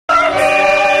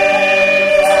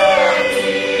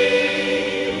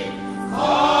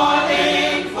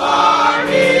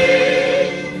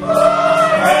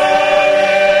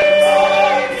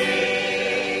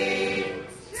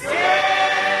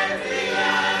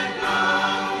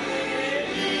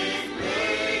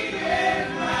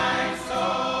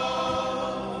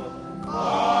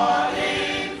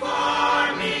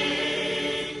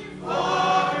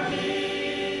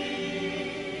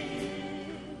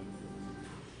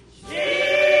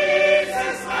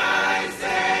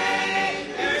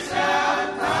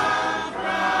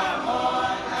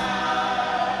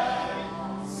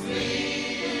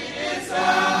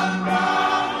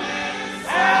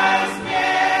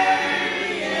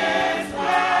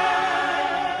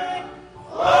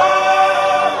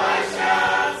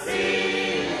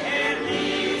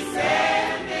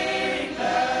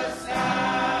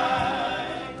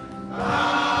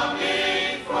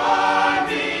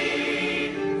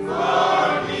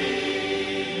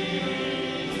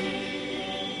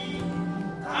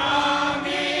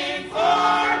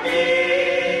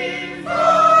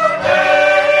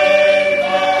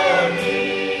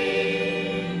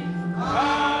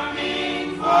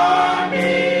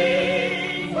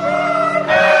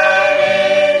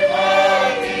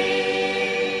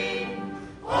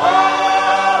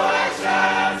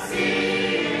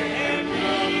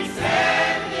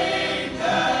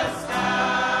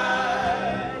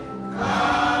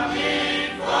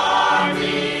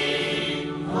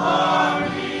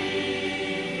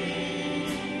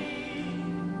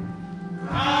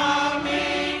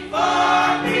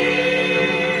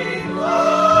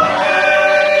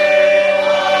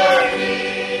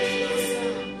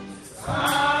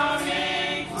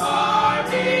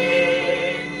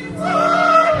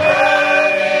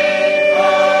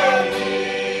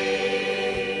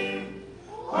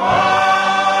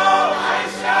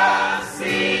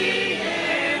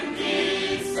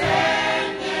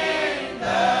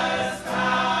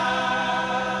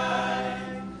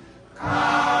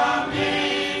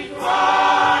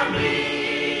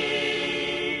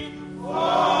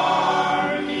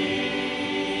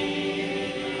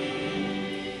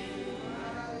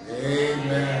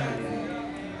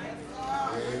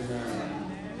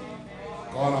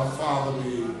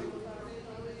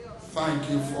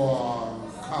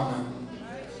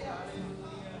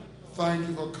thank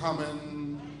you for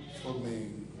coming for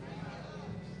me.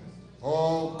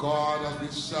 Oh God, as we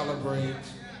celebrate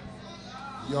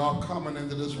your coming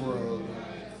into this world,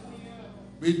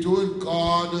 we do it,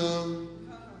 God,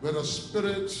 with a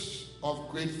spirit of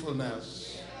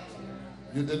gratefulness.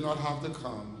 You did not have to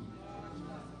come,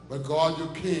 but God, you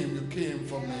came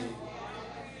for me.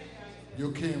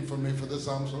 You came for me. For this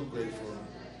I'm so grateful.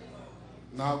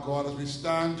 Now, God, as we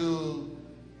stand to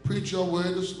preach your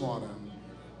word this morning,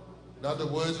 that the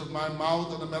words of my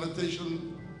mouth and the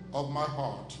meditation of my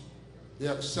heart be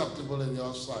acceptable in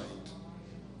your sight.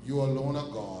 You alone are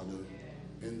God.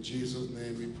 In Jesus'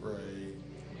 name we pray.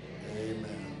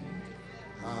 Amen.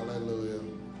 Hallelujah.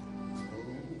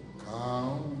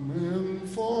 Oh, coming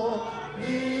for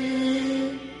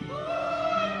me.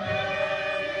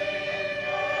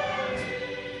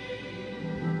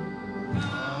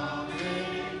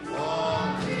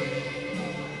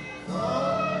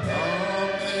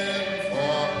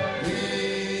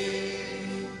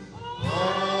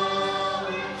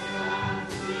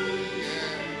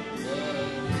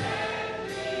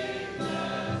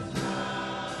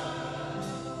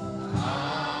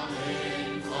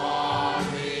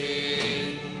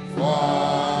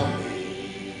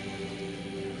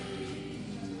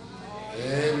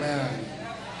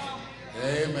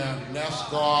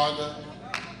 God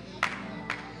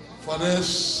for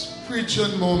this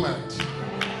preaching moment.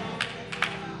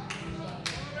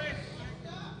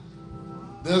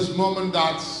 This moment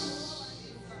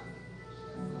that's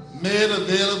made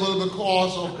available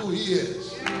because of who he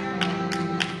is.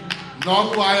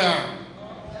 Not who I am,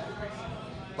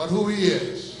 but who he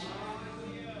is.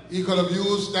 He could have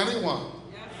used anyone.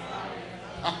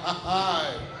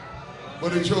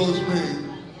 But he chose me.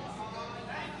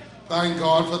 Thank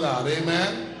God for that.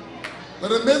 Amen.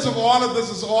 But in the midst of all of this,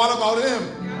 it's all about him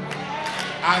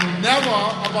and never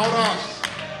about us.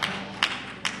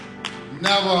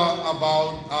 Never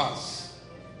about us.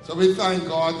 So we thank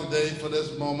God today for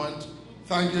this moment.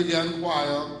 Thank you again,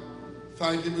 choir.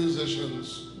 Thank you,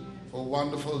 musicians, for a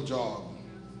wonderful job.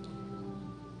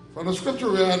 From the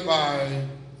scripture read by,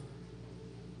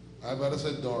 I better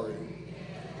say Dory.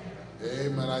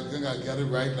 Amen. I think I get it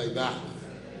right like that.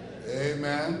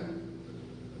 Amen.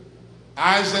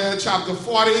 Isaiah chapter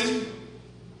 40,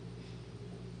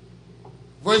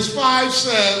 verse 5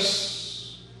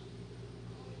 says,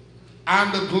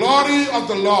 and the glory of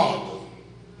the Lord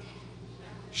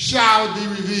shall be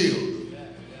revealed,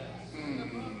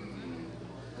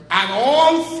 and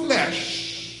all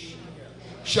flesh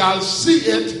shall see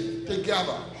it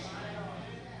together,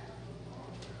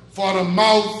 for the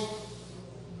mouth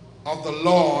of the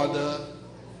Lord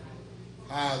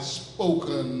has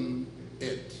spoken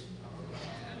it.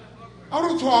 I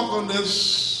want to talk on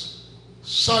this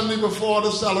Sunday before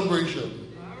the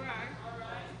celebration.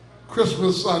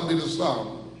 Christmas Sunday to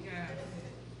some.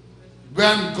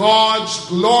 When God's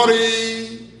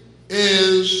glory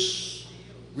is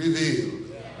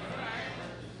revealed.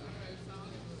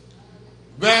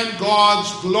 When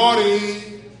God's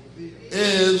glory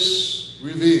is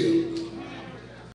revealed.